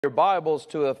Your Bibles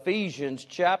to Ephesians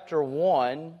chapter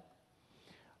 1,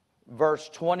 verse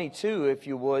 22, if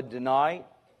you would, tonight.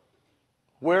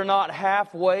 We're not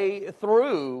halfway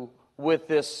through with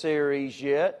this series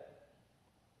yet,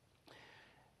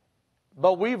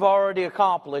 but we've already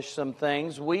accomplished some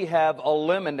things. We have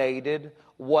eliminated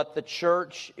what the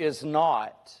church is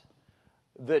not.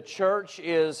 The church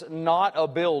is not a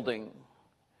building.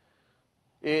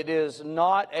 It is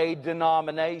not a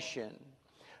denomination.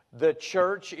 The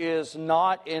church is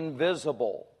not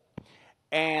invisible,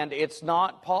 and it's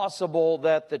not possible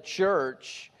that the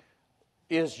church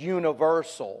is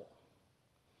universal.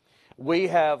 We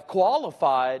have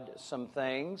qualified some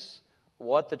things,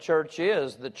 what the church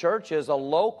is. The church is a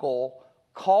local,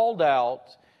 called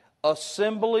out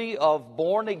assembly of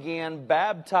born-again,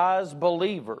 baptized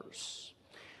believers,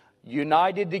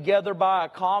 united together by a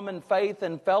common faith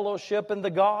and fellowship in the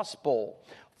gospel,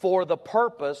 for the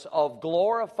purpose of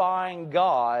glorifying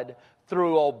God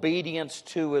through obedience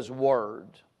to His Word.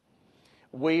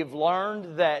 We've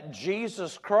learned that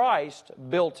Jesus Christ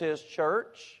built His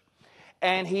church,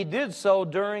 and He did so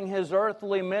during His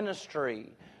earthly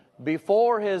ministry,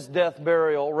 before His death,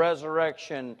 burial,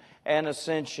 resurrection, and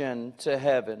ascension to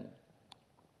heaven.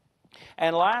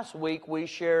 And last week we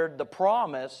shared the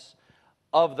promise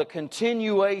of the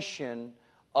continuation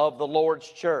of the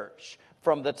Lord's church,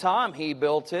 from the time He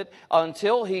built it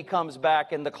until He comes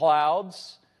back in the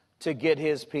clouds to get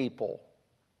His people.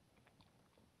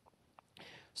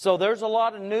 So there's a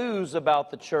lot of news about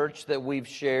the church that we've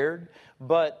shared,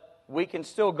 but we can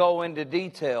still go into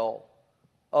detail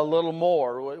a little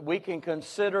more. We can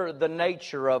consider the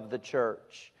nature of the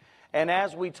church. And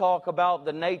as we talk about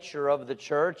the nature of the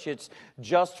church, it's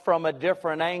just from a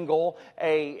different angle,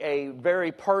 a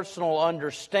very personal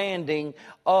understanding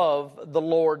of the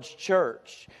Lord's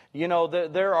church. You know,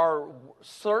 there are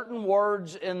certain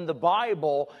words in the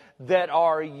Bible that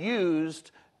are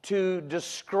used to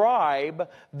describe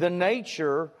the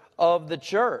nature of the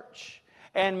church.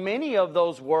 And many of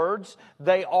those words,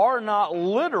 they are not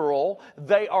literal,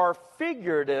 they are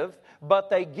figurative,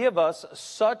 but they give us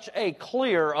such a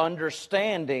clear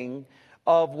understanding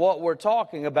of what we're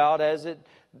talking about as it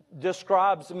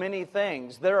describes many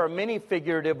things. There are many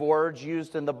figurative words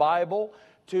used in the Bible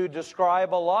to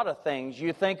describe a lot of things.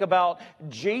 You think about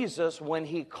Jesus when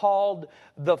He called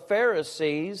the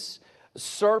Pharisees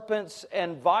serpents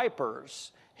and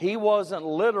vipers. He wasn't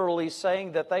literally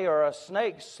saying that they are a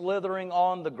snake slithering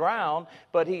on the ground,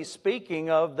 but He's speaking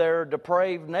of their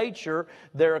depraved nature,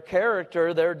 their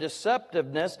character, their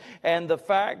deceptiveness, and the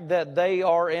fact that they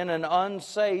are in an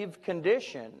unsaved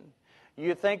condition.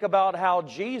 You think about how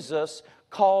Jesus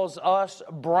calls us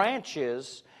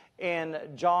branches in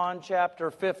John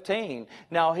chapter 15.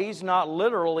 Now, He's not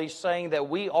literally saying that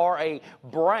we are a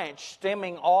branch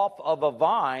stemming off of a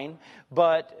vine,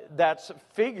 but that's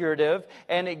figurative,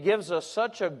 and it gives us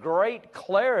such a great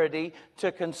clarity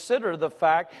to consider the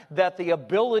fact that the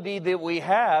ability that we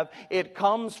have, it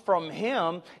comes from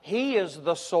Him. He is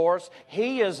the source.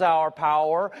 He is our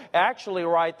power. Actually,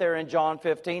 right there in John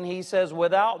 15, He says,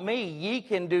 "Without me, ye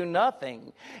can do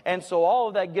nothing." And so all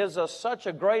of that gives us such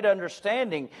a great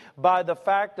understanding by the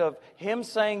fact of Him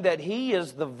saying that He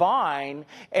is the vine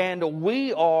and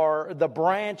we are the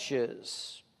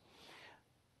branches.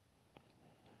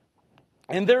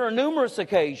 And there are numerous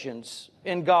occasions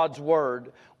in God's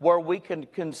Word where we can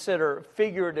consider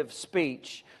figurative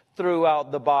speech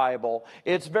throughout the Bible.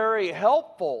 It's very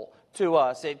helpful to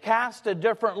us. It casts a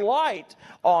different light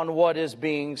on what is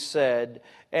being said,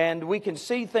 and we can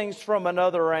see things from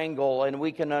another angle and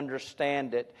we can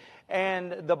understand it.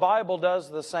 And the Bible does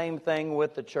the same thing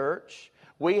with the church.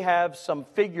 We have some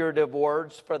figurative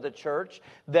words for the church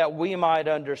that we might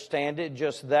understand it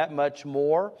just that much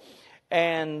more.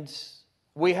 And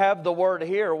we have the word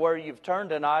here where you've turned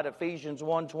tonight, Ephesians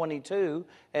 1:22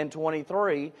 and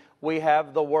 23. We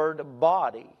have the word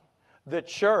body. The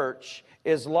church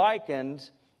is likened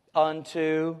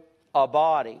unto a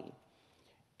body.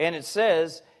 And it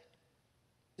says,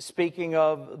 speaking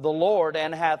of the Lord,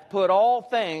 "and hath put all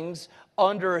things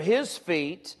under His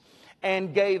feet,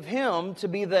 and gave Him to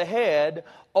be the head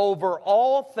over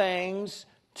all things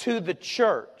to the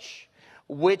church,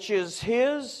 which is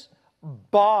His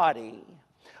body,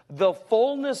 the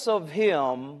fullness of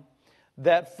Him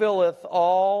that filleth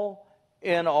all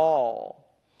in all."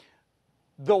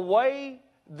 The way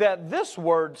that this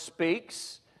word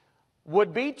speaks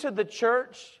would be to the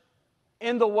church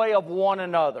in the way of one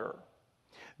another.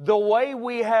 The way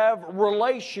we have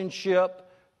relationship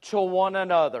to one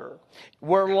another.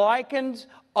 We're likened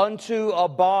unto a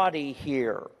body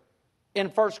here. In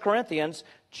 1 Corinthians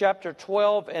chapter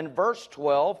 12 and verse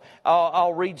 12.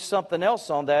 I'll read something else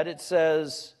on that. It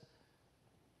says,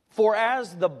 "For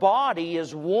as the body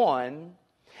is one,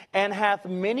 and hath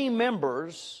many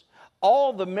members,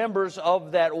 all the members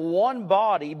of that one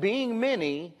body, being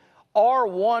many, are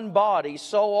one body,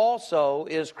 so also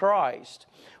is Christ.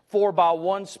 For by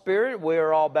one Spirit we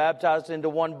are all baptized into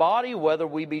one body, whether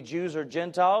we be Jews or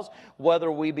Gentiles,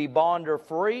 whether we be bond or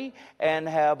free, and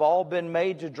have all been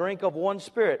made to drink of one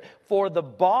Spirit. For the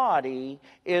body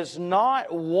is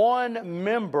not one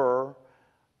member,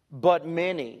 but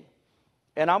many."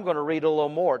 And I'm going to read a little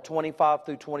more, 25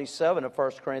 through 27 of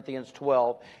 1 Corinthians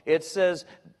 12. It says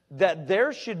that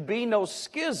there should be no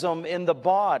schism in the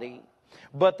body,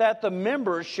 but that the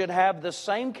members should have the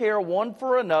same care one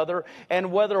for another,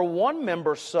 and whether one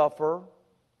member suffer,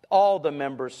 all the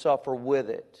members suffer with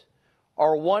it.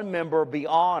 Or one member be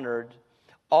honored,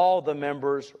 all the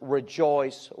members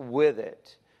rejoice with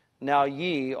it. Now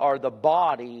ye are the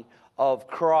body of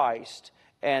Christ,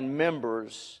 and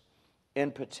members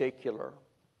in particular.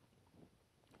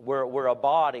 We're a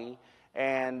body,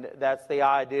 and that's the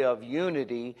idea of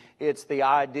unity. It's the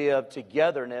idea of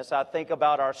togetherness. I think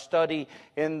about our study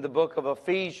in the book of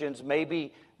Ephesians.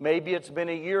 Maybe it's been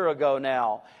a year ago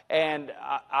now, and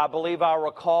I believe I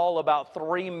recall about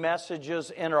 3 messages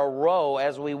in a row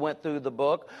as we went through the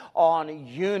book on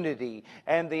unity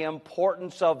and the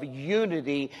importance of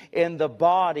unity in the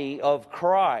body of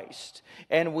Christ.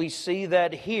 And we see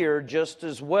that here just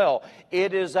as well.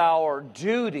 It is our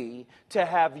duty to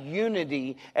have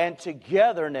unity and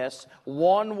togetherness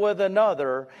one with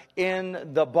another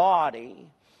in the body.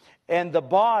 And the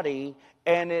body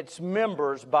and its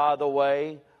members, by the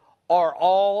way, are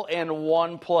all in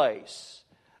one place.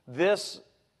 This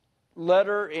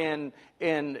letter in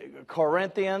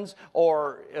Corinthians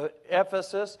or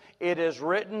Ephesus, it is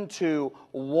written to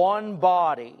one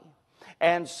body.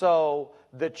 And so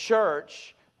the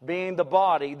church, being the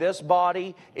body, this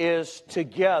body is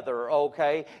together,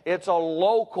 okay? It's a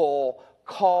local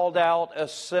called out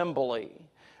assembly.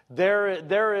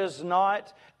 There is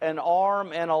not an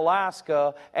arm in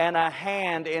Alaska and a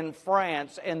hand in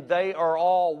France, and they are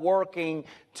all working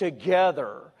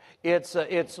together. It's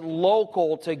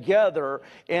local together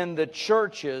in the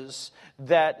churches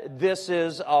that this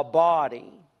is a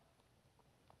body.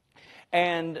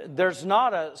 And there's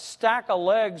not a stack of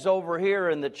legs over here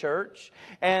in the church,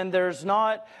 and there's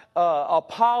not a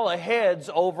pile of heads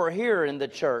over here in the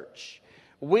church.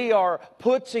 We are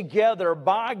put together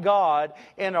by God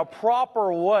in a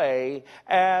proper way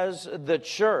as the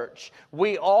church.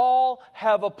 We all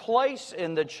have a place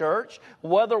in the church,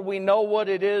 whether we know what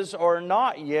it is or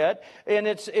not yet. And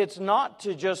it's not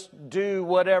to just do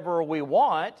whatever we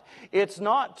want. It's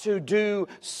not to do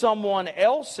someone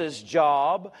else's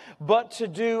job, but to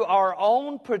do our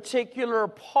own particular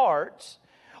part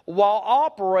while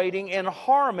operating in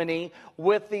harmony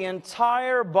with the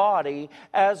entire body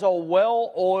as a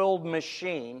well-oiled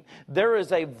machine. There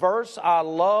is a verse I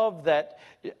love that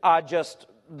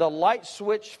the light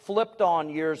switch flipped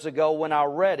on years ago when I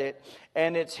read it,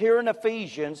 and it's here in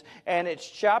Ephesians, and it's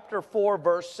chapter 4,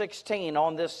 verse 16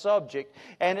 on this subject,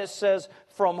 and it says,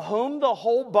 "From whom the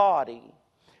whole body,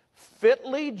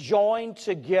 fitly joined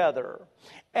together,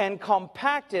 and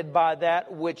compacted by that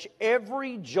which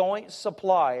every joint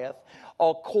supplieth,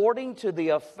 according to the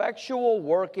effectual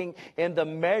working in the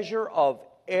measure of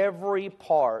every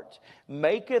part,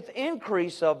 maketh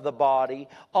increase of the body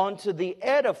unto the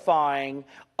edifying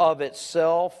of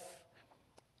itself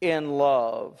in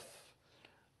love."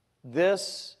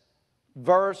 This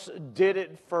verse did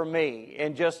it for me,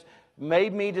 and just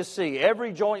made me to see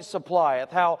every joint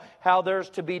supplieth, how there's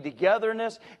to be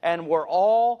togetherness, and we're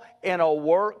all in a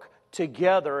work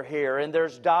together here. And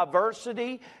there's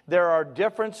diversity, there are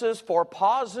differences for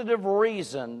positive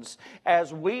reasons,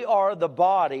 as we are the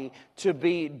body to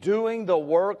be doing the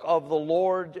work of the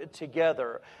Lord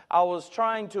together. I was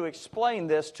trying to explain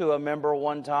this to a member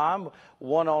one time,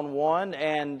 one-on-one,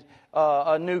 and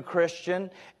a new Christian,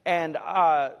 and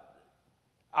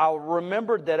I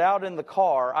remembered that out in the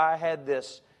car, I had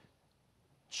this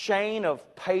chain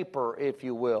of paper, if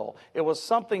you will. It was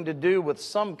something to do with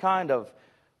some kind of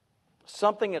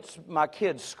something at my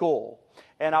kid's school.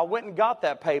 And I went and got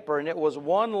that paper, and it was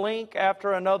one link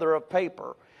after another of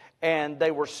paper. And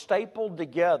they were stapled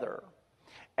together.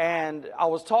 And I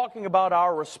was talking about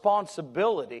our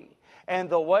responsibility and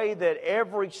the way that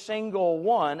every single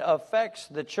one affects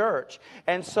the church.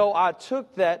 And so I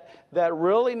took that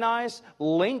really nice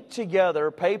linked together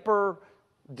paper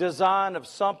design of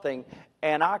something,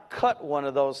 and I cut one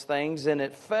of those things, and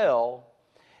it fell.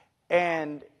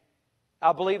 And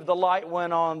I believe the light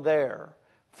went on there.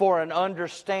 for an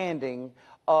understanding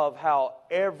of how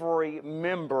every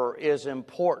member is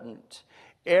important.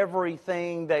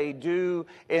 Everything they do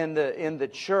in the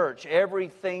church,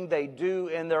 everything they do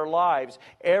in their lives,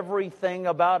 everything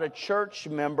about a church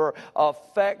member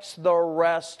affects the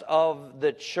rest of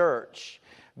the church.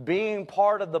 Being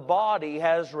part of the body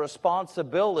has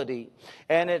responsibility,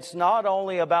 and it's not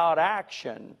only about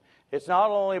action, it's not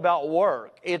only about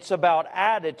work, it's about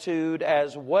attitude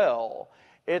as well.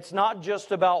 It's not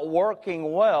just about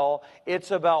working well,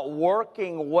 it's about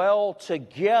working well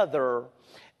together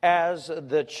as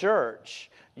the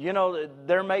church. You know,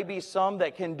 there may be some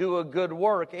that can do a good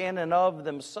work in and of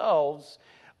themselves,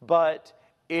 but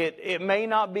it may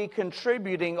not be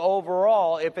contributing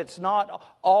overall if it's not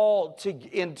all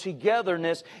in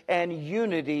togetherness and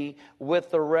unity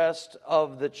with the rest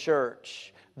of the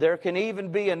church. There can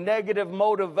even be a negative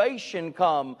motivation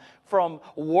come from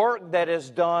work that is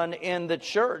done in the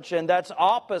church, and that's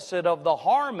opposite of the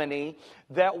harmony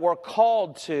that we're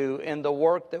called to in the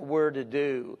work that we're to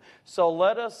do. So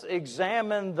let us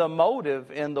examine the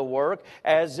motive in the work,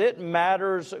 as it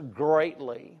matters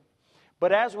greatly.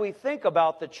 But as we think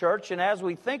about the church and as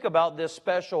we think about this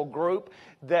special group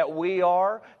that we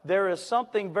are, there is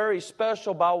something very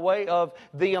special by way of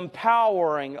the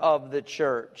empowering of the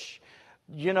church.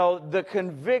 You know, the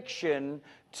conviction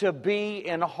to be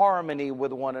in harmony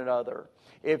with one another.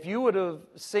 If you would have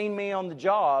seen me on the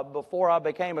job before I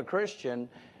became a Christian,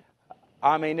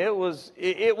 I mean,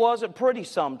 it wasn't pretty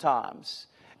sometimes.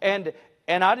 And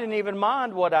I didn't even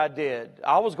mind what I did.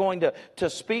 I was going to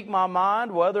speak my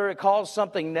mind, whether it caused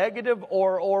something negative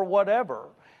or whatever.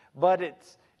 But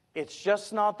it's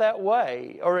just not that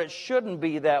way, or it shouldn't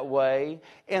be that way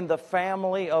in the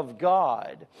family of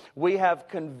God. We have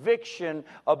conviction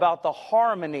about the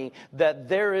harmony that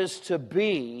there is to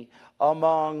be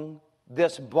among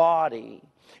this body.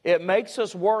 It makes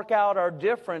us work out our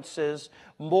differences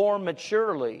more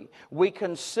maturely. We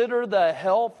consider the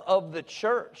health of the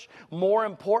church more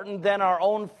important than our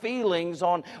own feelings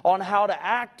on how to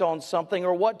act on something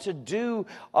or what to do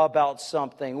about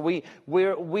something.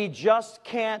 We just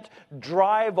can't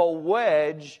drive a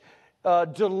wedge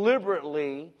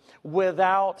deliberately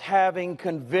without having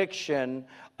conviction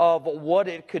of what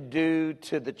it could do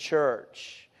to the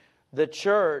church. The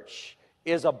church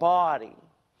is a body,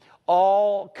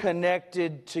 all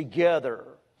connected together.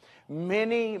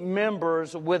 Many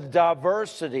members with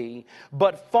diversity,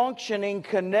 but functioning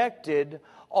connected,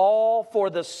 all for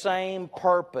the same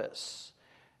purpose.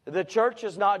 The church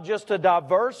is not just a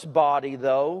diverse body,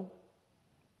 though.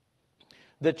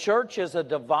 The church is a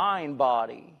divine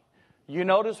body. You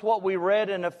notice what we read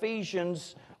in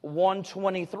Ephesians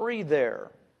 1:23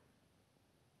 there,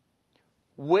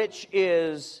 which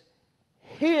is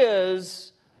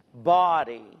His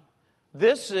body.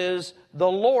 This is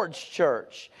the Lord's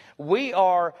church. We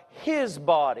are His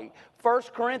body.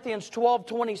 1 Corinthians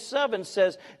 12:27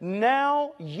 says,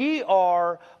 "Now ye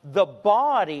are the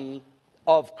body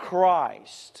of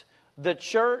Christ." The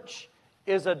church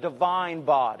is a divine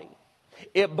body.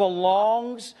 It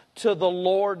belongs to the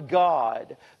Lord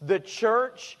God. The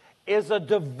church is a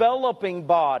developing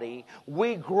body.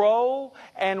 We grow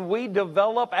and we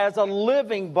develop as a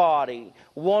living body,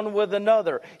 one with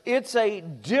another. It's a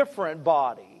different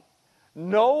body.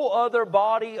 No other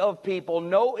body of people,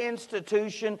 no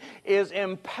institution is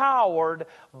empowered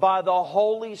by the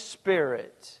Holy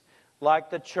Spirit like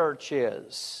the church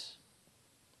is.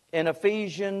 In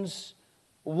Ephesians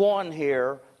 1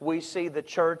 here, we see the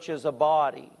church as a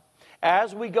body.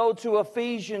 As we go to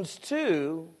Ephesians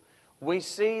 2, we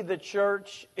see the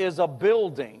church is a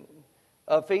building.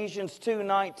 Ephesians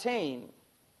 2:19.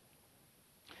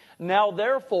 "Now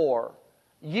therefore,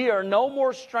 ye are no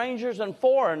more strangers and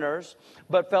foreigners,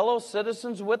 but fellow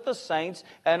citizens with the saints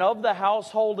and of the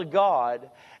household of God,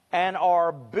 and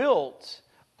are built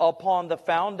upon the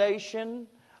foundation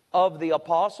of the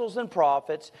apostles and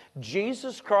prophets,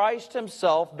 Jesus Christ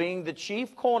Himself being the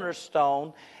chief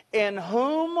cornerstone, in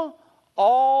whom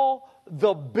all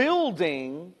the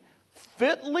building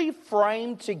fitly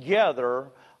framed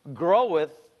together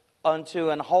groweth unto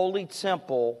an holy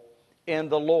temple in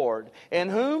the Lord, in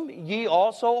whom ye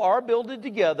also are builded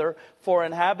together for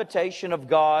an habitation of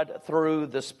God through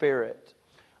the Spirit."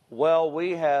 Well,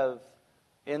 we have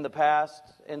in the past,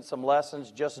 in some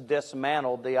lessons, just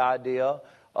dismantled the idea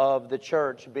of the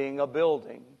church being a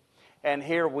building. And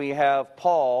here we have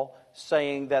Paul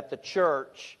saying that the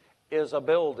church is a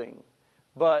building.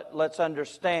 But let's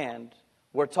understand,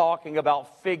 we're talking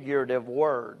about figurative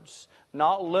words.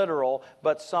 Not literal,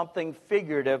 but something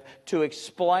figurative to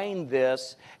explain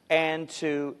this and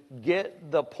to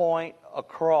get the point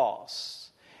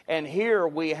across. And here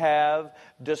we have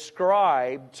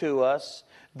described to us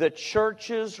the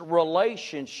church's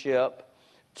relationship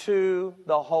to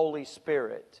the Holy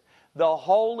Spirit. The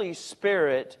Holy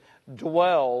Spirit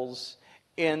dwells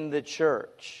in the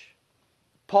church.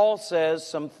 Paul says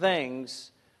some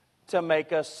things to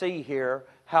make us see here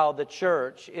how the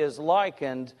church is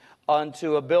likened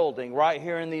unto a building. Right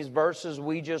here in these verses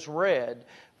we just read,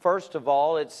 first of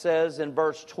all, it says in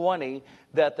verse 20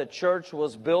 that the church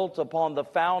was built upon the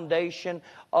foundation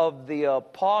of the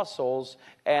apostles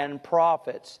and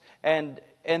prophets. And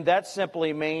that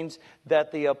simply means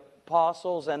that the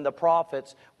apostles and the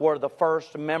prophets were the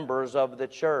first members of the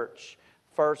church.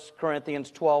 1 Corinthians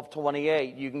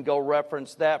 12:28. You can go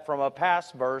reference that from a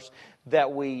past verse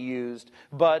that we used.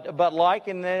 But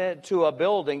likening it to a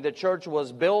building, the church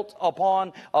was built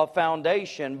upon a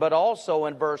foundation. But also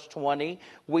in verse 20,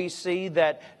 we see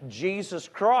that Jesus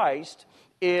Christ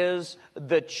is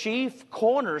the chief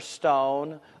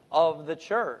cornerstone of the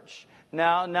church.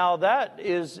 Now that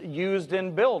is used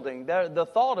in building. The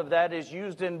thought of that is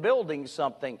used in building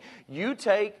something. You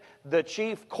take the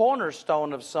chief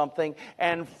cornerstone of something,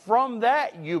 and from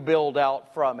that you build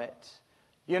out from it.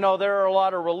 You know, there are a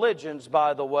lot of religions,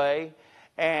 by the way,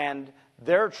 and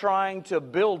they're trying to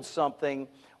build something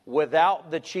without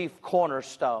the chief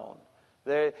cornerstone.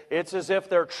 It's as if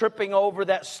they're tripping over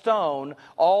that stone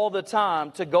all the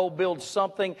time to go build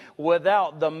something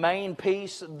without the main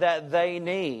piece that they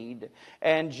need.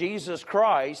 And Jesus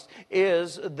Christ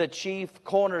is the chief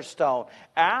cornerstone.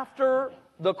 After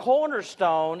the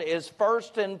cornerstone is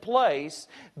first in place,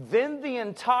 then the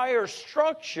entire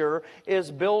structure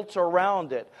is built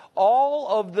around it. All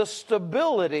of the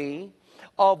stability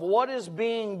of what is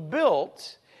being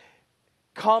built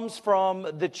comes from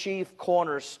the chief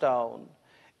cornerstone.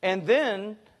 And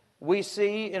then we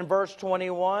see in verse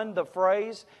 21 the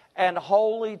phrase, "and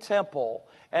holy temple."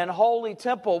 And holy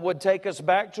temple would take us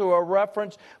back to a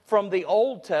reference from the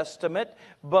Old Testament,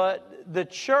 but the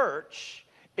church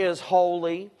is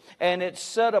holy and it's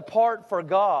set apart for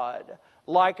God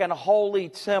like an holy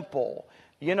temple.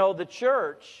 You know, the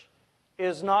church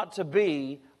is not to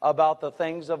be about the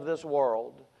things of this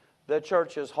world. The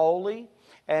church is holy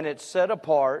and it's set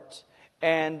apart,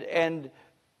 and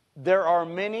there are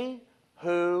many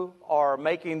who are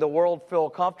making the world feel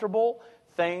comfortable.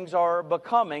 Things are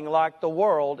becoming like the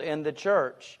world in the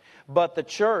church. But the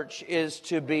church is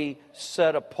to be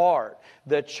set apart.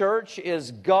 The church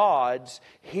is God's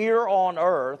here on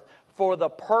earth for the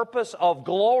purpose of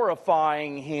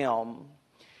glorifying Him.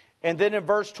 And then in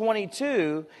verse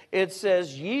 22, it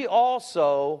says, "Ye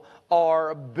also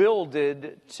are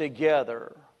builded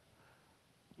together."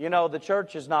 You know, the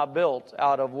church is not built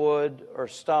out of wood or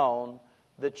stone.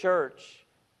 The church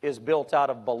is built out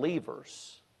of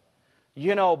believers.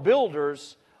 You know,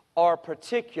 builders are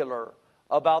particular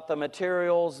about the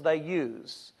materials they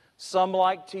use. Some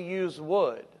like to use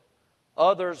wood.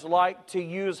 Others like to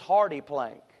use hardy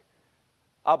plank.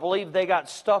 I believe they got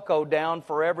stucco down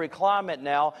for every climate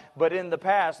now, but in the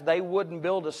past they wouldn't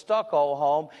build a stucco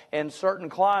home in certain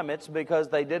climates because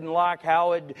they didn't like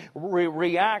how it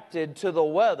reacted to the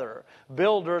weather.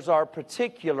 Builders are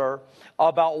particular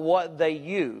about what they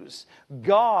use.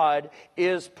 God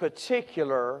is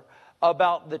particular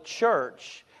about the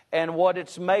church and what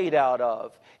it's made out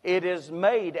of. It is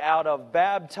made out of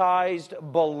baptized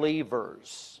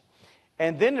believers.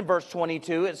 And then in verse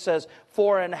 22 it says,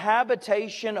 "For an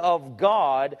habitation of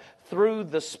God through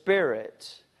the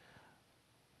Spirit."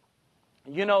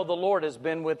 You know, the Lord has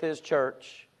been with His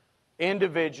church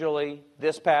individually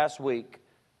this past week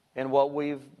in what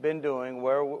we've been doing,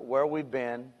 where we've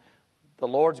been. The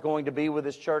Lord's going to be with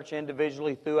His church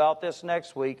individually throughout this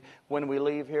next week when we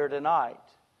leave here tonight.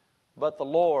 But the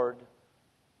Lord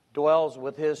dwells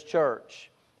with His church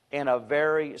in a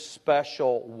very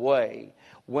special way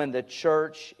when the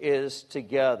church is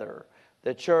together.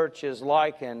 The church is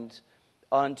likened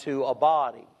unto a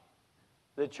body.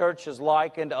 The church is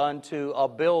likened unto a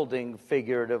building,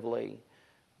 figuratively.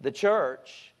 The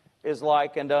church is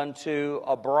likened unto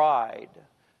a bride.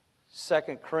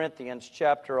 2 Corinthians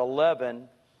chapter 11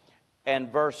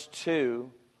 and verse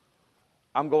 2.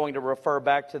 I'm going to refer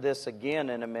back to this again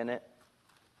in a minute.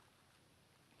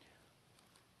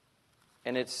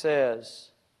 And it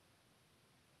says,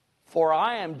 "For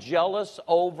I am jealous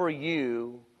over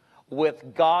you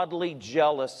with godly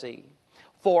jealousy.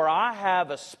 For I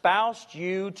have espoused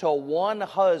you to one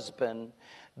husband,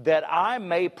 that I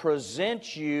may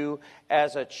present you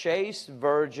as a chaste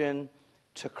virgin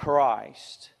to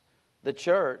Christ." The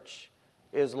church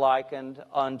is likened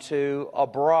unto a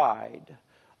bride.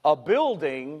 A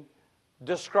building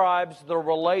describes the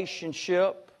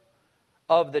relationship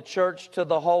of the church to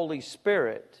the Holy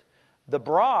Spirit. The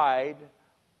bride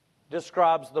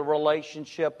describes the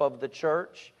relationship of the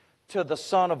church to the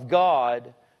Son of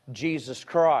God, Jesus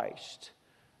Christ.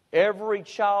 Every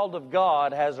child of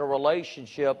God has a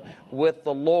relationship with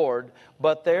the Lord,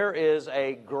 but there is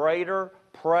a greater,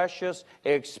 precious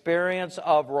experience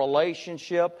of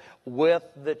relationship with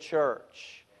the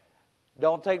church.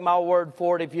 Don't take my word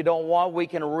for it if you don't want. We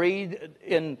can read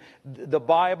in the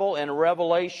Bible in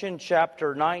Revelation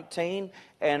chapter 19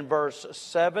 and verse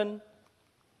 7.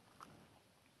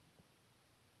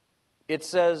 It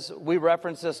says, we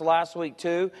referenced this last week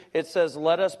too, it says,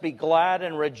 "Let us be glad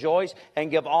and rejoice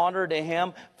and give honor to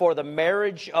him, for the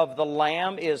marriage of the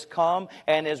Lamb is come,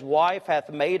 and his wife hath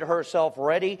made herself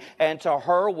ready, and to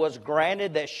her was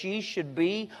granted that she should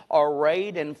be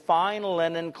arrayed in fine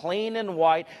linen, clean and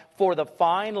white, for the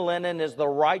fine linen is the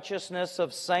righteousness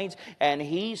of saints. And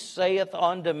he saith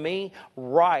unto me,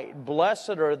 Right,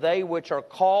 blessed are they which are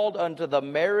called unto the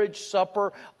marriage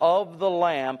supper of the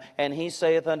Lamb. And he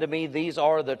saith unto me, These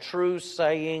are the true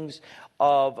sayings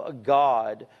of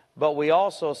God." But we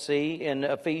also see in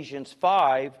Ephesians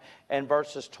 5 and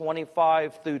verses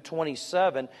 25 through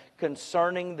 27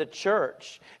 concerning the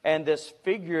church and this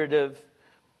figurative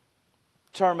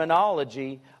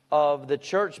terminology of the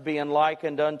church being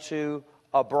likened unto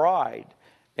a bride.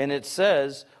 And it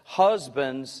says,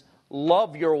 "Husbands,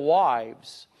 love your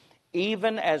wives,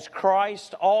 even as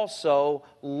Christ also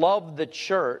loved the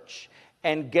church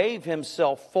and gave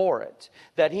himself for it,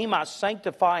 that he might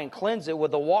sanctify and cleanse it with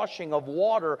the washing of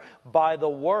water by the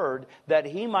word, that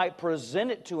he might present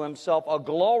it to himself a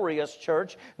glorious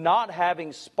church, not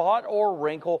having spot or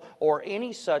wrinkle or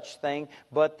any such thing,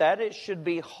 but that it should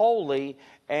be holy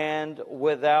and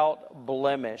without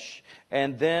blemish."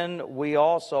 And then we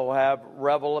also have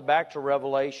back to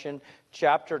Revelation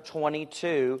chapter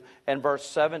 22 and verse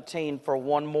 17 for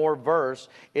one more verse.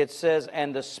 It says,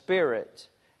 "And the Spirit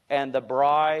and the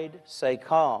bride say,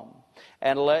 Come.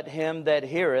 And let him that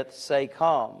heareth say,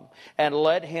 Come. And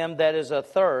let him that is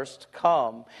athirst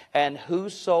come. And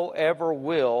whosoever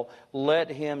will, let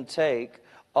him take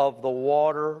of the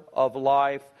water of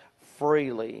life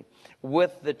freely."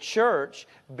 With the church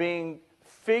being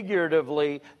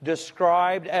figuratively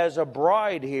described as a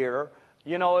bride here,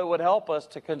 it would help us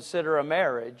to consider a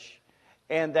marriage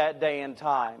in that day and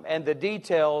time and the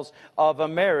details of a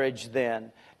marriage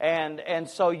then. And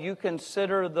so you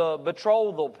consider the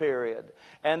betrothal period.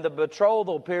 And the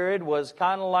betrothal period was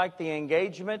kind of like the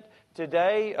engagement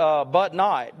today,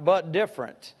 but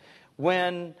different.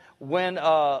 When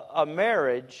a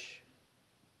marriage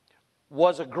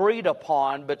was agreed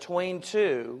upon between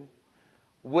two,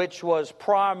 which was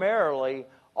primarily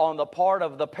on the part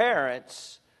of the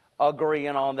parents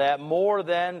agreeing on that more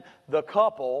than the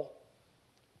couple,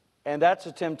 and that's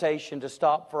a temptation to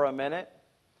stop for a minute.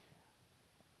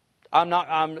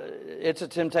 It's a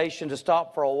temptation to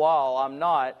stop for a while. I'm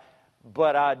not,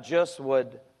 but I just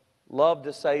would love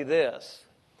to say this,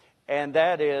 and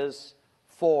that is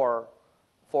for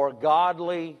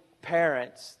godly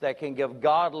parents that can give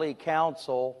godly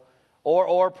counsel,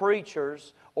 or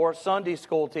preachers, or Sunday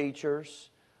school teachers,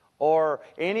 or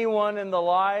anyone in the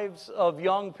lives of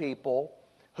young people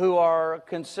who are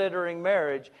considering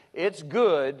marriage. It's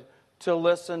good to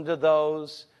listen to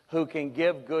those who can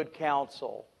give good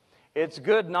counsel. It's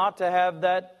good not to have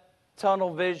that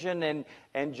tunnel vision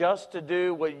and just to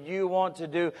do what you want to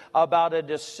do about a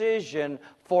decision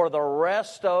for the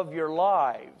rest of your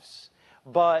lives,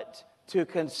 but to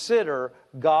consider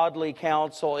godly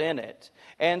counsel in it.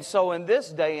 And so in this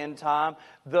day and time,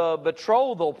 the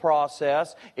betrothal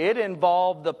process, it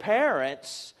involved the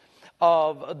parents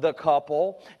of the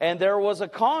couple, and there was a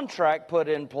contract put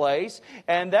in place,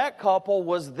 and that couple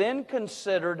was then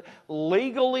considered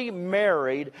legally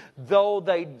married, though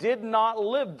they did not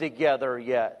live together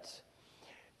yet.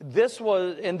 This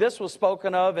was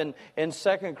spoken of in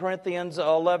 2 Corinthians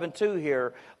 11:2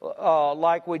 here,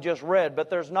 like we just read. But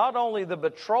there's not only the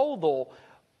betrothal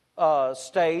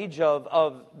stage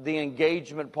of the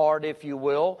engagement part, if you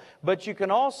will, but you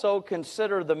can also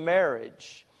consider the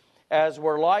marriage, as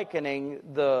we're likening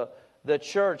the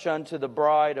church unto the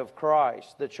bride of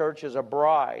Christ. The church is a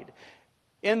bride.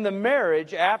 In the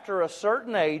marriage, after a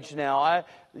certain age now,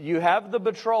 you have the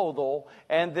betrothal,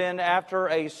 and then after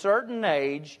a certain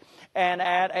age and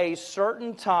at a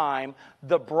certain time,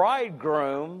 the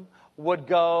bridegroom would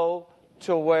go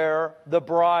to where the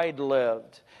bride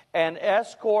lived and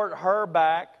escort her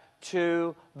back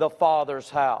to the Father's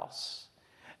house.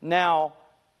 Now,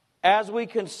 as we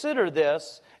consider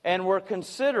this, and we're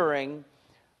considering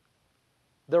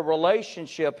the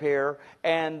relationship here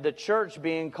and the church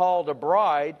being called a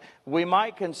bride, we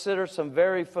might consider some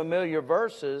very familiar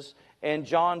verses in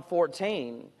John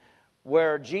 14,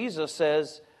 where Jesus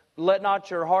says, "Let not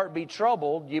your heart be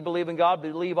troubled. You believe in God,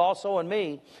 believe also in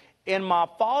me. In my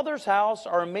Father's house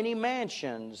are many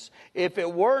mansions. If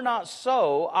it were not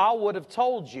so, I would have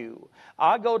told you.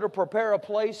 I go to prepare a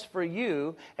place for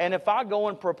you, and if I go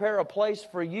and prepare a place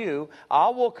for you, I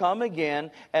will come again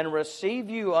and receive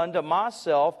you unto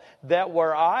myself, that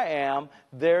where I am,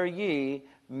 there ye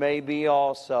may be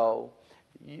also."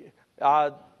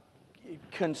 I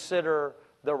consider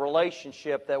the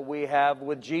relationship that we have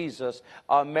with Jesus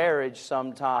a marriage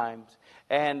sometimes.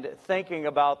 And thinking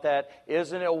about that,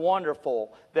 isn't it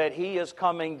wonderful that He is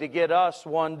coming to get us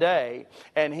one day,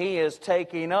 and He is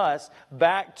taking us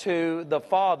back to the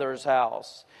Father's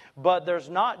house. But there's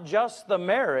not just the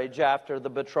marriage after the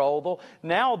betrothal.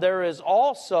 Now there is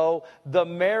also the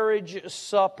marriage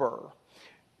supper.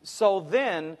 So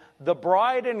then the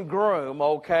bride and groom,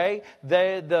 okay,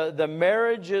 the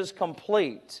marriage is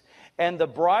complete. And the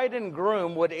bride and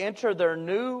groom would enter their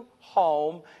new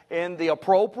home in the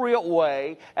appropriate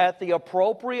way, at the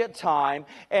appropriate time,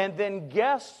 and then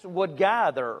guests would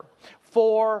gather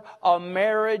for a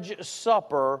marriage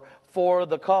supper for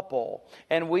the couple.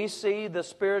 And we see the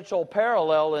spiritual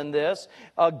parallel in this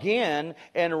again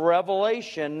in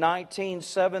Revelation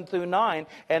 19:7-9.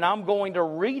 And I'm going to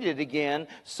read it again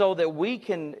so that we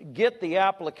can get the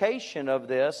application of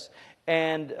this.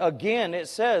 And again, it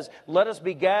says, "Let us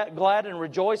be glad and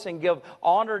rejoice and give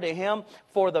honor to Him,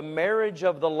 for the marriage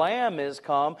of the Lamb is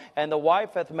come, and the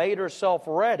wife hath made herself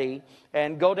ready."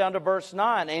 And go down to verse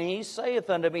 9. "And He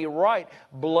saith unto me, Right,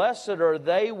 blessed are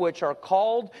they which are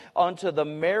called unto the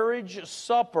marriage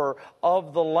supper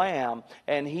of the Lamb.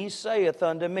 And He saith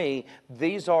unto me,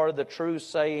 These are the true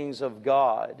sayings of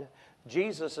God."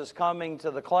 Jesus is coming to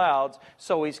the clouds,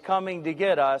 so He's coming to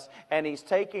get us, and He's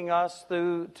taking us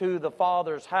to the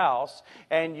Father's house.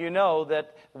 And you know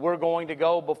that we're going to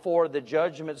go before the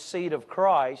judgment seat of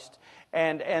Christ,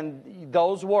 and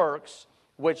those works,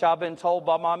 which I've been told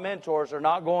by my mentors, are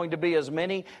not going to be as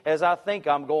many as I think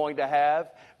I'm going to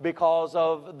have because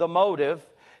of the motive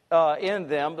in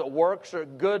them. The works are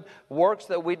good. Works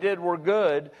that we did were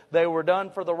good. They were done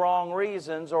for the wrong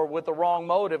reasons or with the wrong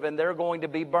motive, and they're going to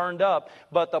be burned up.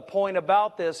 But the point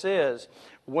about this is,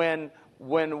 when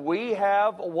we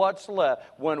have what's left,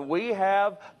 when we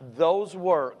have those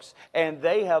works, and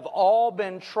they have all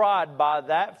been tried by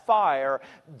that fire,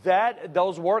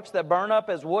 those works that burn up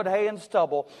as wood, hay, and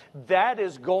stubble, that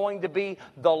is going to be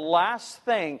the last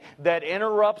thing that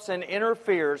interrupts and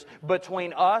interferes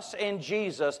between us and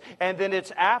Jesus. And then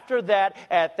it's after that,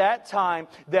 at that time,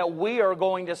 that we are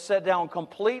going to sit down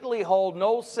completely whole,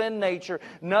 no sin nature,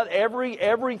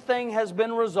 everything has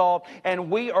been resolved, and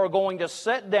we are going to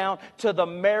sit down to the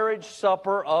marriage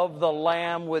supper of the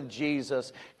Lamb with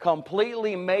Jesus,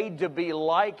 completely made to be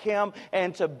like Him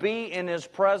and to be in His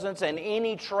presence, and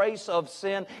any trace of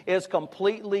sin is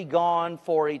completely gone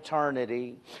for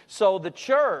eternity. So the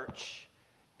church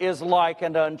is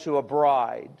likened unto a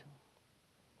bride,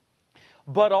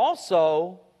 but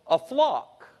also a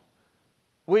flock.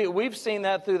 We've seen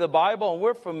that through the Bible, and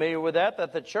we're familiar with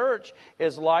that the church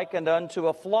is likened unto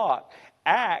a flock.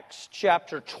 Acts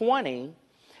chapter 20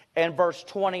 and verse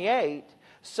 28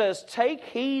 says, "Take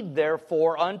heed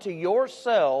therefore unto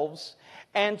yourselves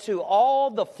and to all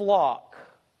the flock,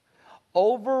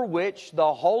 over which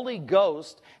the Holy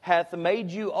Ghost hath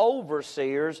made you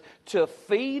overseers, to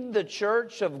feed the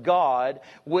church of God,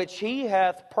 which He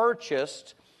hath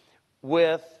purchased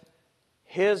with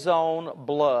His own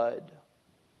blood."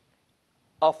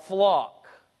 A flock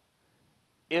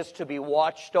is to be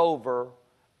watched over,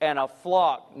 and a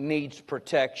flock needs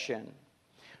protection.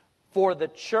 For the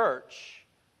church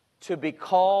to be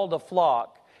called a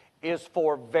flock is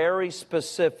for very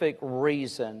specific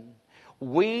reason.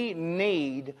 We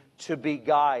need to be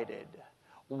guided.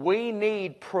 We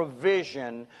need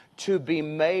provision to be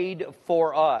made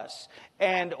for us.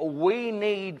 And we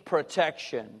need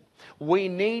protection. We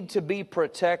need to be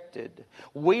protected.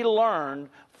 We learn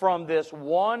from this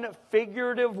one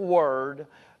figurative word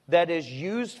that is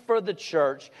used for the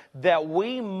church that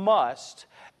we must,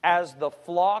 as the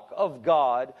flock of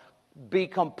God, be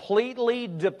completely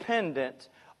dependent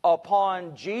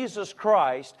upon Jesus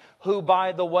Christ, who,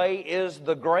 by the way, is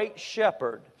the great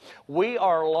shepherd. We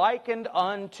are likened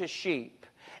unto sheep.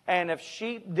 And if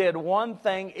sheep did one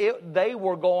thing, they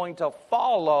were going to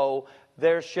follow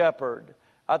their shepherd.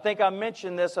 I think I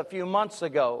mentioned this a few months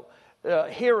ago,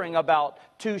 hearing about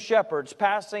two shepherds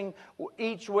passing,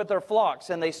 each with their flocks,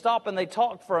 and they stop and they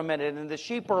talk for a minute, and the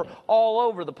sheep are all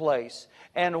over the place.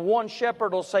 And one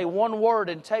shepherd will say one word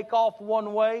and take off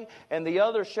one way, and the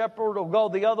other shepherd will go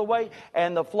the other way,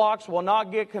 and the flocks will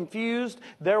not get confused.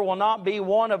 There will not be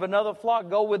one of another flock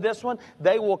go with this one.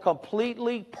 They will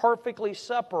completely, perfectly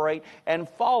separate and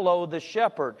follow the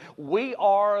shepherd. We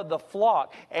are the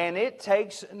flock, and it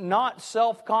takes not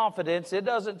self-confidence. It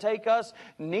doesn't take us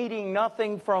needing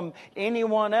nothing from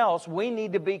anyone else. We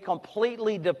need to be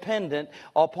completely dependent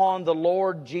upon the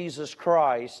Lord Jesus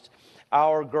Christ,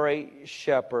 our great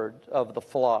shepherd of the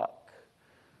flock.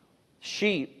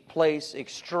 Sheep place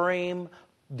extreme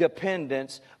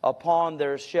dependence upon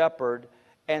their shepherd,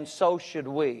 and so should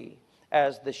we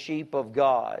as the sheep of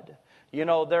God. You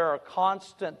know, there are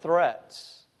constant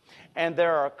threats and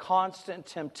there are constant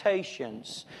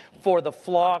temptations for the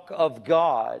flock of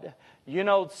God. You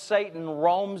know, Satan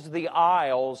roams the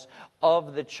aisles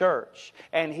of the church,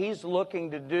 and he's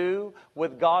looking to do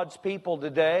with God's people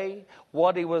today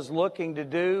what he was looking to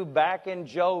do back in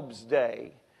Job's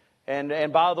day.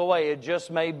 And by the way, it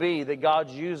just may be that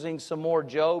God's using some more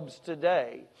Jobs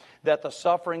today, that the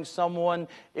suffering someone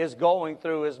is going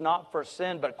through is not for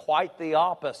sin, but quite the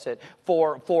opposite,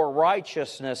 for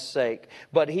righteousness' sake.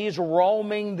 But he's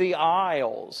roaming the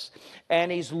aisles, and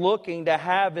he's looking to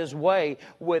have his way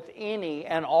with any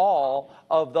and all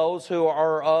of those who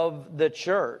are of the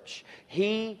church.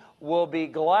 He will be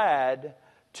glad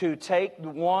to take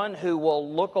one who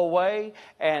will look away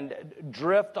and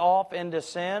drift off into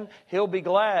sin. He'll be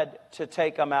glad to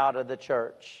take them out of the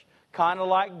church. Kind of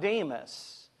like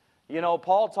Demas. You know,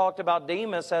 Paul talked about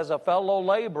Demas as a fellow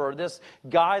laborer, this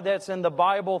guy that's in the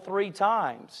Bible 3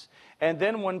 times. And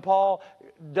then when Paul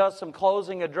does some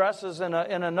closing addresses in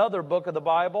another book of the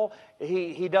Bible,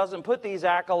 he doesn't put these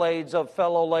accolades of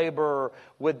fellow laborer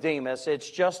with Demas. It's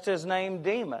just his name,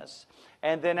 Demas.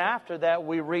 And then after that,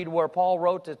 we read where Paul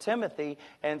wrote to Timothy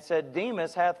and said,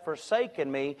 Demas hath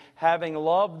forsaken me, having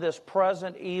loved this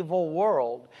present evil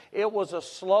world. It was a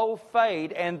slow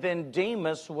fade, and then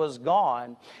Demas was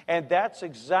gone. And that's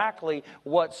exactly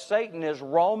what Satan is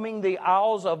roaming the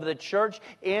aisles of the church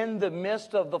in the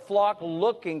midst of the flock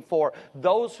looking for.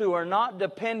 Those who are not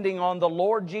depending on the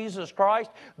Lord Jesus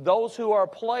Christ, those who are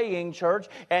playing church,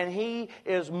 and he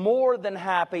is more than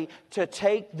happy to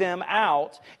take them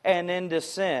out and into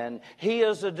sin. He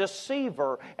is a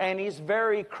deceiver, and he's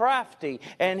very crafty,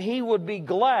 and he would be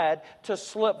glad to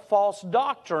slip false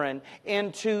doctrine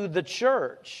into the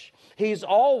church. He's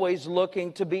always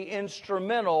looking to be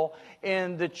instrumental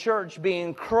in the church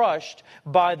being crushed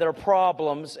by their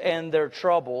problems and their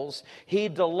troubles. He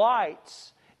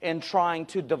delights in trying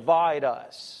to divide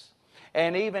us,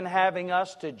 and even having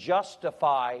us to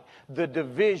justify the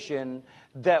division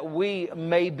that we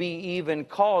may be even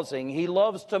causing. He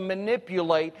loves to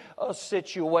manipulate a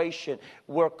situation.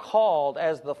 We're called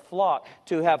as the flock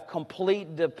to have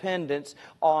complete dependence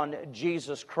on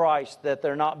Jesus Christ, that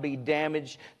there not be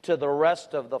damage to the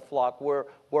rest of the flock.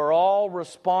 We're all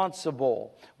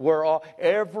responsible.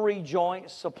 Every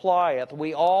joint supplieth.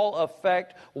 We all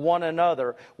affect one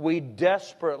another. We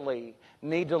desperately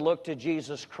need to look to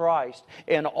Jesus Christ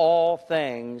in all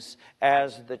things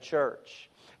as the church.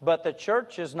 But the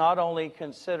church is not only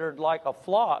considered like a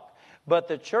flock, but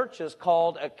the church is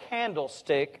called a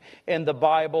candlestick in the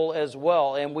Bible as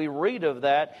well. And we read of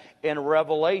that in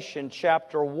Revelation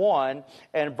chapter 1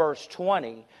 and verse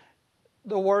 20.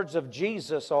 The words of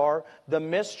Jesus are, the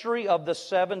mystery of the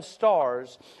 7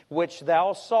 stars which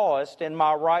thou sawest in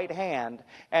my right hand,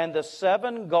 and the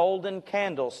 7 golden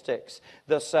candlesticks.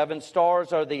 The 7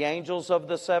 stars are the angels of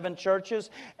the 7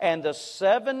 churches, and the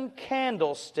 7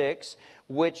 candlesticks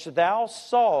which thou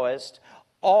sawest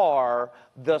are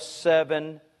the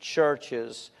 7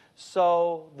 churches.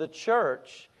 So the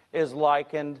church is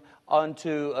likened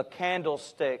unto a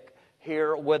candlestick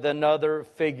here with another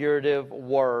figurative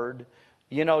word.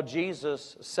 You know,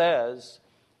 Jesus says,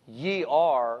 ye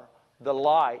are the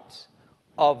light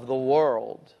of the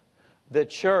world. The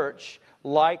church,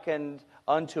 likened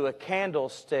unto a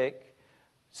candlestick,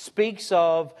 speaks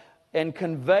of and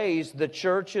conveys the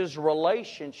church's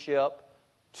relationship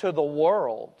to the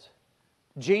world.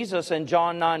 Jesus in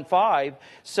John 9:5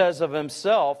 says of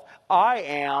himself, I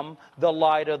am the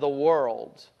light of the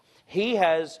world. He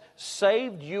has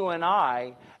saved you and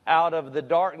I out of the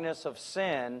darkness of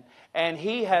sin, and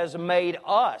He has made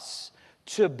us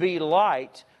to be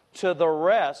light to the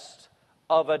rest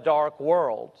of a dark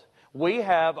world. We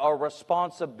have a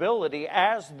responsibility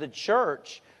as the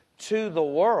church to the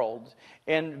world.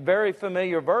 In very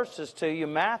familiar verses to you,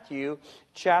 Matthew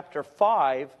chapter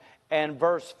 5 and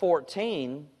verse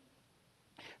 14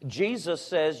 Jesus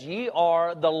says, "Ye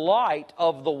are the light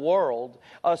of the world.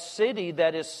 A city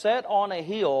that is set on a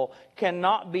hill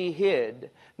cannot be hid.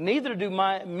 Neither do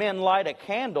men light a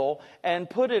candle and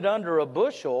put it under a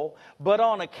bushel, but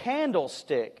on a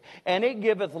candlestick, and it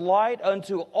giveth light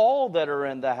unto all that are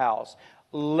in the house.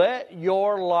 Let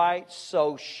your light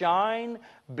so shine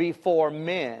before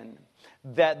men,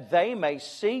 that they may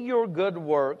see your good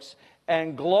works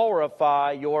and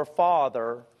glorify your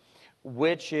Father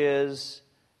which is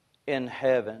in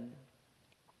heaven."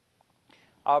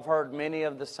 I've heard many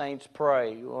of the saints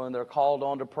pray when they're called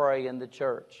on to pray in the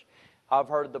church. I've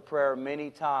heard the prayer many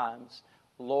times,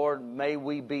 "Lord, may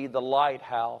we be the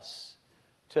lighthouse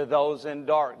to those in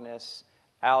darkness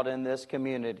out in this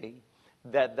community,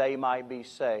 that they might be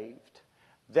saved."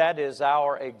 That is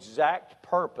our exact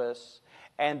purpose,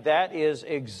 and that is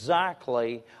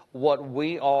exactly what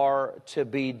we are to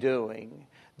be doing.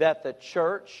 That the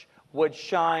church would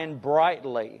shine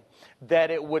brightly,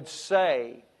 that it would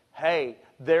say, "Hey,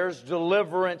 there's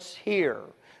deliverance here.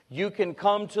 You can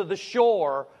come to the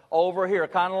shore over here,"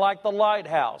 kind of like the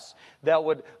lighthouse that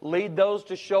would lead those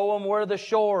to show them where the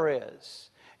shore is.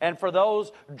 And for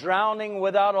those drowning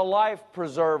without a life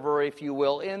preserver, if you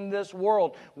will, in this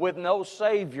world with no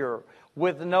Savior,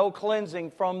 with no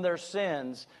cleansing from their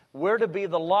sins, we're to be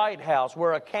the lighthouse.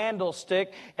 We're a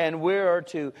candlestick, and we're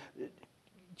to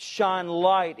shine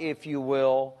light, if you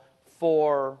will,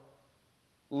 for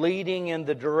leading in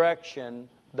the direction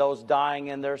those dying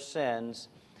in their sins,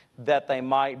 that they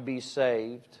might be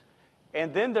saved.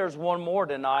 And then there's one more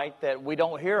tonight that we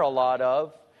don't hear a lot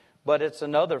of, but it's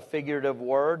another figurative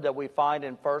word that we find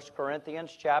in 1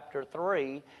 Corinthians chapter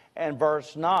 3 and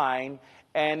verse 9,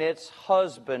 and it's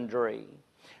husbandry.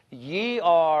 Ye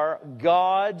are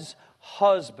God's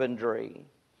husbandry.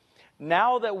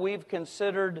 Now that we've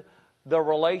considered the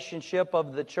relationship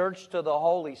of the church to the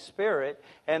Holy Spirit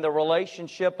and the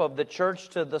relationship of the church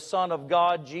to the Son of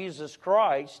God, Jesus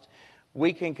Christ,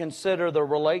 we can consider the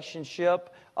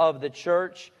relationship of the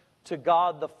church to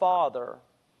God the Father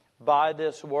by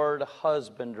this word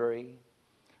husbandry.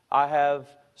 I have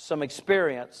some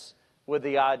experience with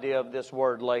the idea of this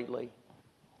word lately.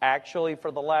 Actually,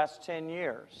 for the last 10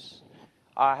 years,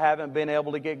 I haven't been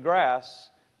able to get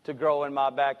grass to grow in my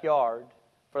backyard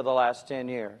for the last 10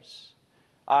 years.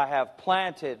 I have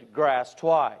planted grass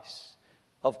twice.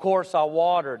 Of course, I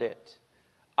watered it.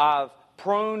 I've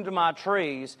pruned my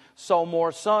trees so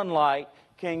more sunlight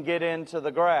can get into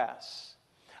the grass.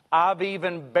 I've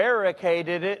even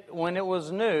barricaded it when it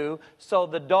was new so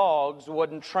the dogs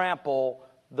wouldn't trample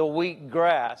the weak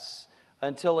grass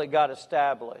until it got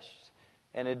established.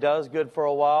 And it does good for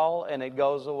a while and it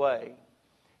goes away.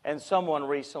 And someone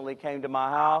recently came to my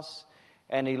house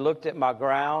and he looked at my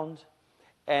ground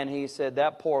and he said,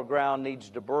 "That poor ground needs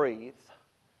to breathe."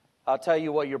 I'll tell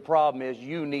you what your problem is.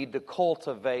 You need to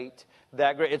cultivate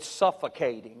that. It's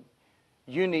suffocating.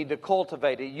 You need to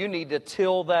cultivate it. You need to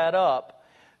till that up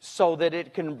so that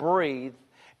it can breathe.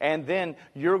 And then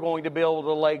you're going to be able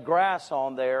to lay grass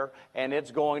on there and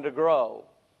it's going to grow.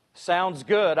 Sounds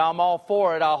good. I'm all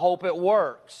for it. I hope it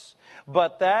works.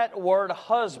 But that word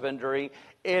husbandry,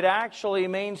 it actually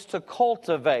means to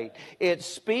cultivate. It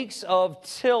speaks of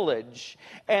tillage.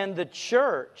 And the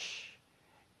church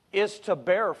is to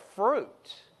bear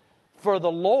fruit for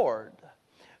the Lord.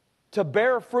 To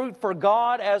bear fruit for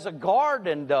God as a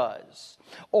garden does,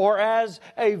 or as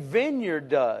a vineyard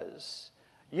does.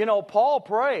 You know, Paul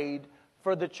prayed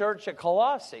for the church at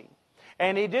Colossae.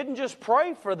 And he didn't just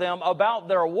pray for them about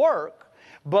their work,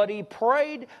 but he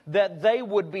prayed that they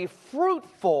would be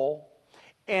fruitful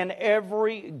in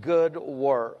every good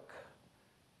work.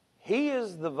 He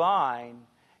is the vine,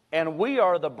 and we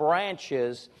are the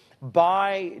branches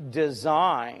by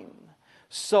design,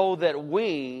 so that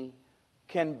we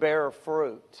can bear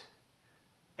fruit.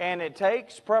 And it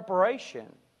takes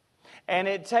preparation, and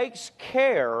it takes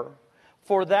care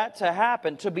for that to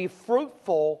happen, to be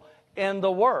fruitful in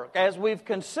the work. As we've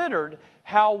considered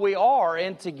how we are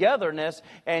in togetherness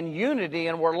and unity,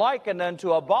 and we're likened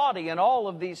unto a body and all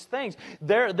of these things,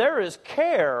 there is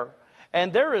care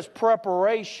and there is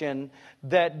preparation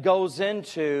that goes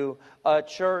into a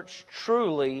church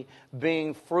truly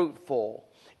being fruitful.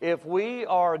 If we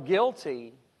are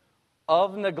guilty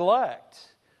of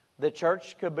neglect, the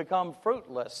church could become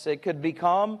fruitless. It could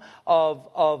become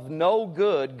of no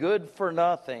good, good for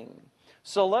nothing.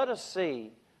 So let us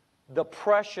see the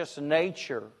precious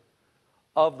nature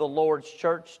of the Lord's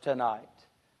church tonight.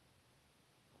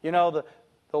 You know,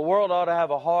 the world ought to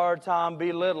have a hard time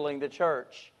belittling the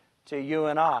church to you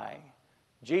and I.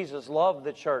 Jesus loved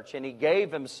the church and He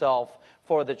gave Himself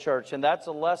for the church, and that's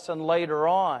a lesson later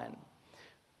on.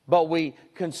 But we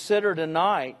consider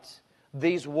tonight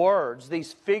these words,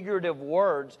 these figurative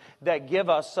words that give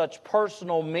us such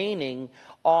personal meaning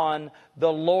on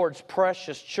the Lord's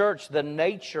precious church, the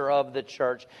nature of the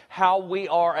church, how we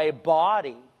are a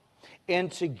body in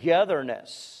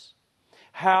togetherness,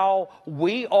 how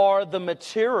we are the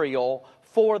material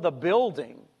for the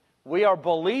building. We are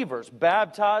believers,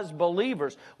 baptized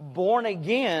believers, born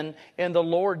again in the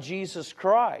Lord Jesus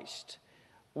Christ.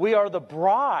 We are the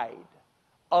bride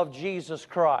of Jesus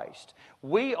Christ.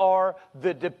 We are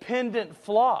the dependent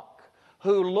flock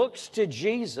who looks to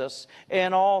Jesus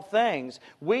in all things.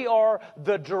 We are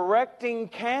the directing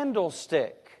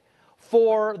candlestick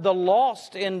for the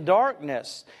lost in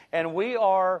darkness. And we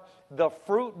are the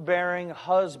fruit-bearing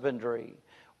husbandry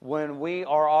when we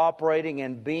are operating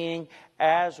and being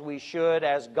as we should,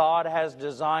 as God has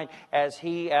designed, as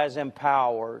He has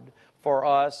empowered for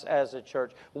us as a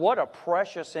church. What a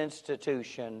precious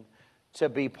institution to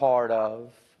be part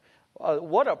of.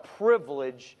 What a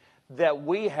privilege that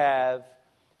we have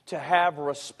to have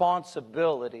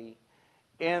responsibility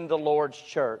in the Lord's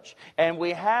church. And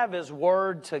we have His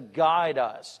Word to guide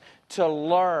us, to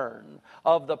learn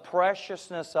of the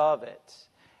preciousness of it,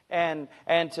 and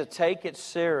to take it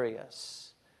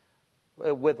serious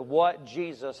with what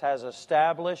Jesus has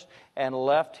established and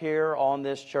left here on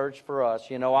this church for us.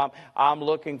 You know, I'm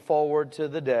looking forward to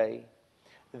the day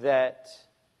that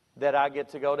I get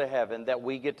to go to heaven, that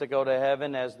we get to go to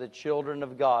heaven as the children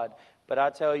of God. But I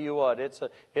tell you what,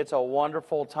 it's a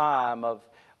wonderful time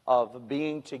of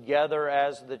being together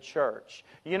as the church.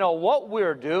 You know, what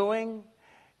we're doing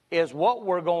is what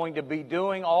we're going to be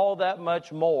doing all that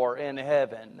much more in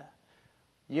heaven.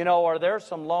 You know, are there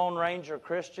some Lone Ranger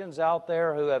Christians out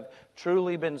there who have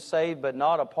truly been saved but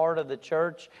not a part of the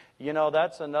church? You know,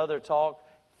 that's another talk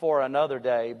for another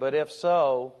day. But if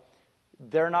so,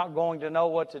 they're not going to know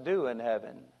what to do in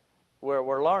heaven.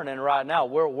 We're learning right now.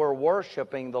 We're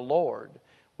worshiping the Lord.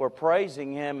 We're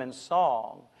praising Him in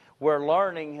song. We're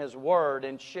learning His Word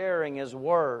and sharing His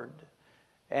Word.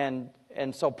 And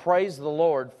so praise the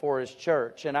Lord for His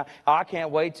church. And I can't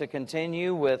wait to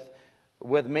continue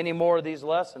with many more of these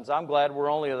lessons. I'm glad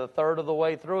we're only a third of the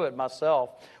way through it myself.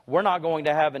 We're not going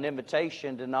to have an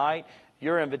invitation tonight.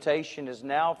 Your invitation is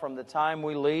now from the time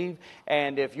we leave.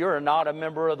 And if you're not a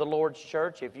member of the Lord's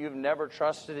church, if you've never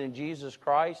trusted in Jesus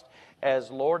Christ as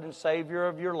Lord and Savior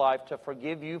of your life to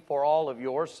forgive you for all of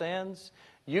your sins,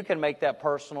 you can make that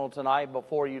personal tonight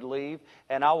before you leave.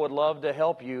 And I would love to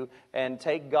help you and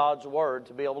take God's Word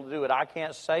to be able to do it. I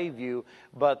can't save you,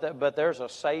 but there's a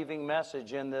saving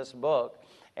message in this book.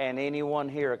 And anyone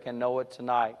here can know it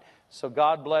tonight. So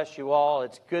God bless you all.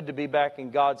 It's good to be back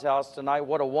in God's house tonight.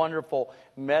 What a wonderful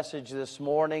message this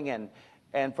morning.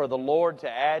 And for the Lord to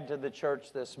add to the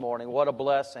church this morning. What a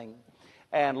blessing.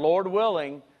 And Lord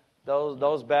willing,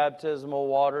 those baptismal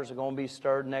waters are going to be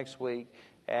stirred next week.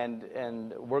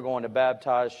 And we're going to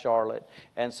baptize Charlotte.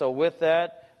 And so with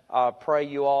that, I pray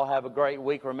you all have a great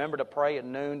week. Remember to pray at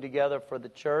noon together for the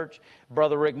church.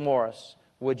 Brother Rick Morris,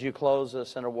 would you close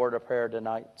us in a word of prayer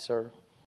tonight, sir?